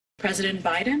President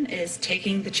Biden is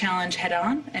taking the challenge head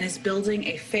on and is building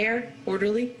a fair,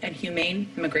 orderly, and humane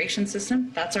immigration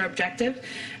system. That's our objective.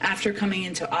 After coming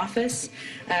into office,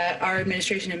 our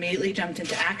administration immediately jumped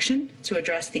into action to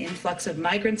address the influx of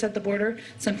migrants at the border,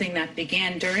 something that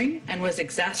began during and was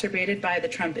exacerbated by the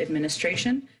Trump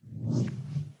administration.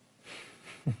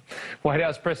 White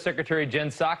House Press Secretary Jen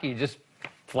Psaki just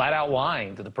flat out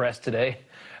lying to the press today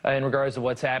in regards to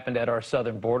what's happened at our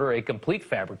southern border, a complete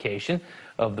fabrication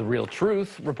of the real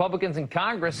truth. Republicans in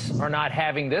Congress are not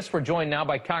having this. We're joined now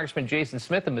by Congressman Jason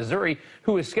Smith of Missouri,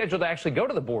 who is scheduled to actually go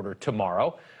to the border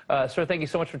tomorrow. Sir, thank you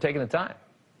so much for taking the time.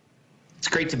 It's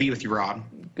great to be with you, Rob.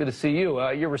 Good to see you.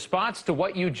 Your response to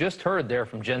what you just heard there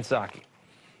from Jen Psaki.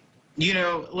 You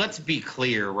know, let's be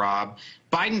clear, Rob.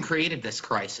 Biden created this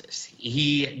crisis.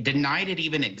 He denied it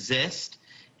even exists,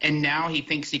 and now he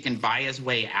thinks he can buy his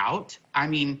way out. I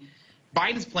mean,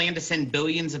 Biden's plan to send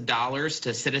billions of dollars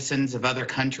to citizens of other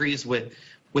countries with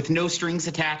no strings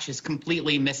attached is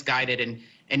completely misguided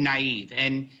and naive.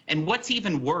 And what's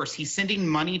even worse, he's sending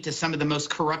money to some of the most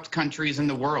corrupt countries in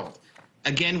the world,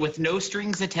 again, with no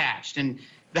strings attached. And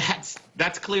that's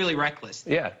clearly reckless.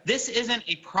 Yeah. This isn't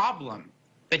a problem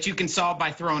that you can solve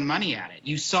by throwing money at it.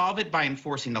 You solve it by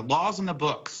enforcing the laws and the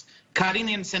books, cutting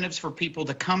the incentives for people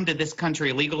to come to this country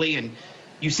illegally, and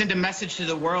you send a message to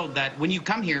the world that when you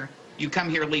come here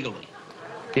legally.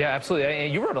 Yeah, absolutely.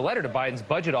 And you wrote a letter to Biden's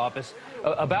budget office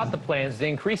about the plans to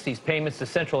increase these payments to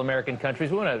Central American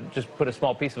countries. We want to just put a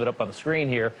small piece of it up on the screen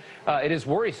here. It is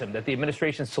worrisome that the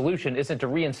administration's solution isn't to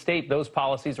reinstate those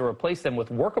policies or replace them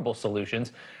with workable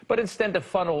solutions, but instead to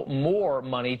funnel more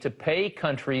money to pay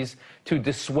countries to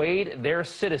dissuade their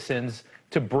citizens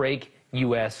to break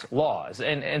U.S. laws.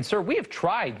 And sir, we have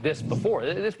tried this before.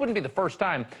 This wouldn't be the first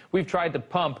time we've tried to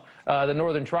pump the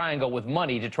Northern Triangle with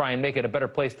money to try and make it a better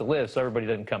place to live so everybody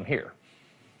doesn't come here.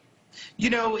 You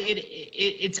know,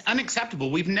 it's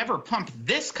unacceptable. We've never pumped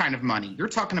this kind of money. You're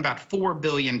talking about $4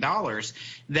 billion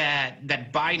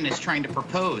that Biden is trying to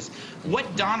propose.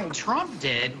 What Donald Trump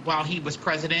did while he was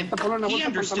president, he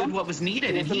understood what was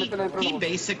needed, and he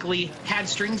basically had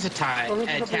strings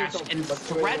attached and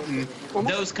threatened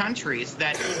those countries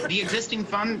that the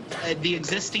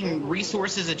existing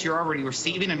resources that you're already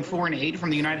receiving in foreign aid from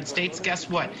the United States, guess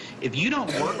what? If you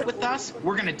don't work with us,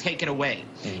 we're going to take it away.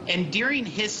 And during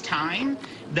his time,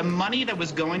 the money that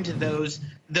was going to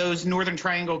those Northern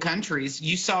Triangle countries,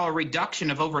 you saw a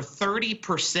reduction of over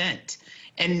 30%.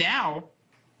 And now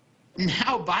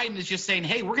Biden is just saying,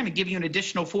 hey, we're going to give you an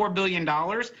additional $4 billion,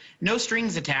 no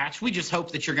strings attached. We just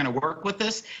hope that you're going to work with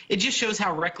us. It just shows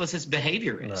how reckless his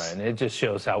behavior is. Right, and it just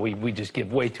shows how we just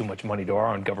give way too much money to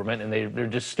our own government, and they're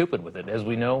just stupid with it, as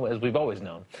we know, as we've always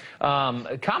known.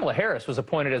 Kamala Harris was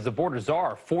appointed as the border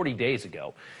czar 40 days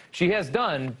ago. She has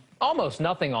done almost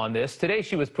nothing on this. Today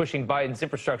she was pushing Biden's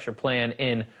infrastructure plan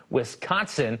in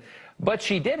Wisconsin, but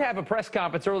she did have a press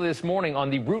conference early this morning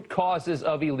on the root causes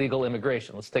of illegal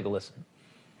immigration. Let's take a listen.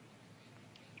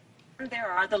 There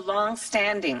are the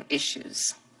long-standing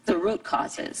issues, the root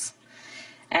causes,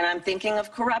 and I'm thinking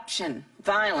of corruption,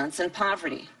 violence, and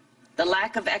poverty, the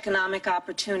lack of economic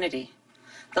opportunity,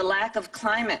 the lack of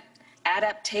climate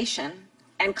adaptation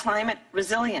and climate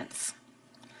resilience,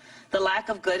 the lack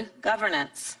of good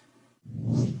governance.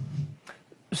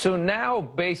 So now,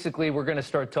 basically, we're going to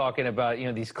start talking about,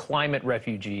 these climate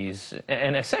refugees,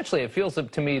 and essentially, it feels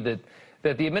to me that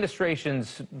the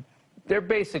administration's their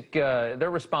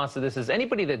response to this is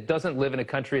anybody that doesn't live in a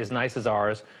country as nice as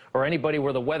ours, or anybody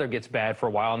where the weather gets bad for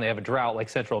a while and they have a drought like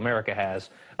Central America has,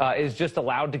 is just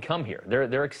allowed to come here.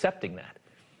 They're accepting that.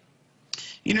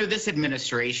 You know, this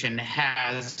administration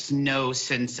has no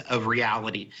sense of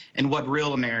reality and what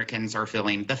real Americans are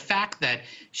feeling. The fact that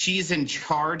she's in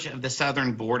charge of the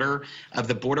southern border, of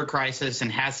the border crisis,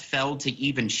 and has failed to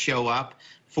even show up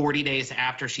 40 days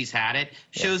after she's had it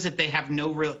shows that they have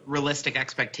no realistic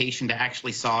expectation to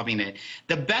actually solving it.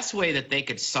 The best way that they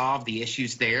could solve the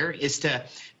issues there is to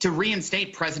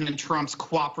reinstate President Trump's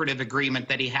cooperative agreement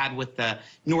that he had with the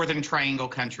Northern Triangle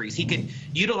countries. He could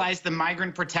utilize the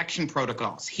migrant protection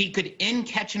protocols. He could end,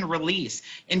 catch, and release.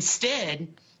 Instead,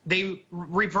 they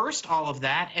reversed all of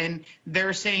that, and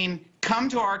they're saying, come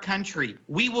to our country.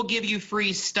 We will give you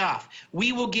free stuff.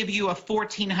 We will give you a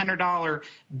 $1,400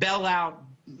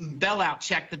 bailout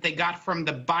check that they got from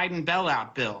the Biden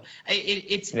bailout bill.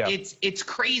 It's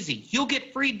crazy. You'll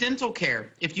get free dental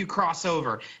care if you cross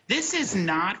over. This is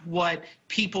not what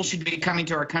people should be coming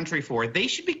to our country for. They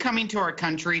should be coming to our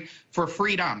country for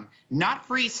freedom, not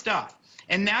free stuff.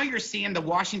 And now you're seeing the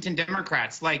Washington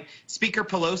Democrats, like Speaker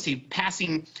Pelosi,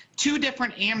 passing 2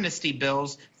 different amnesty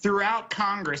bills throughout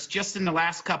Congress just in the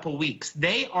last couple weeks.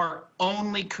 They are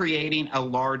only creating a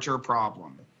larger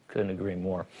problem. Couldn't agree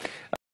more.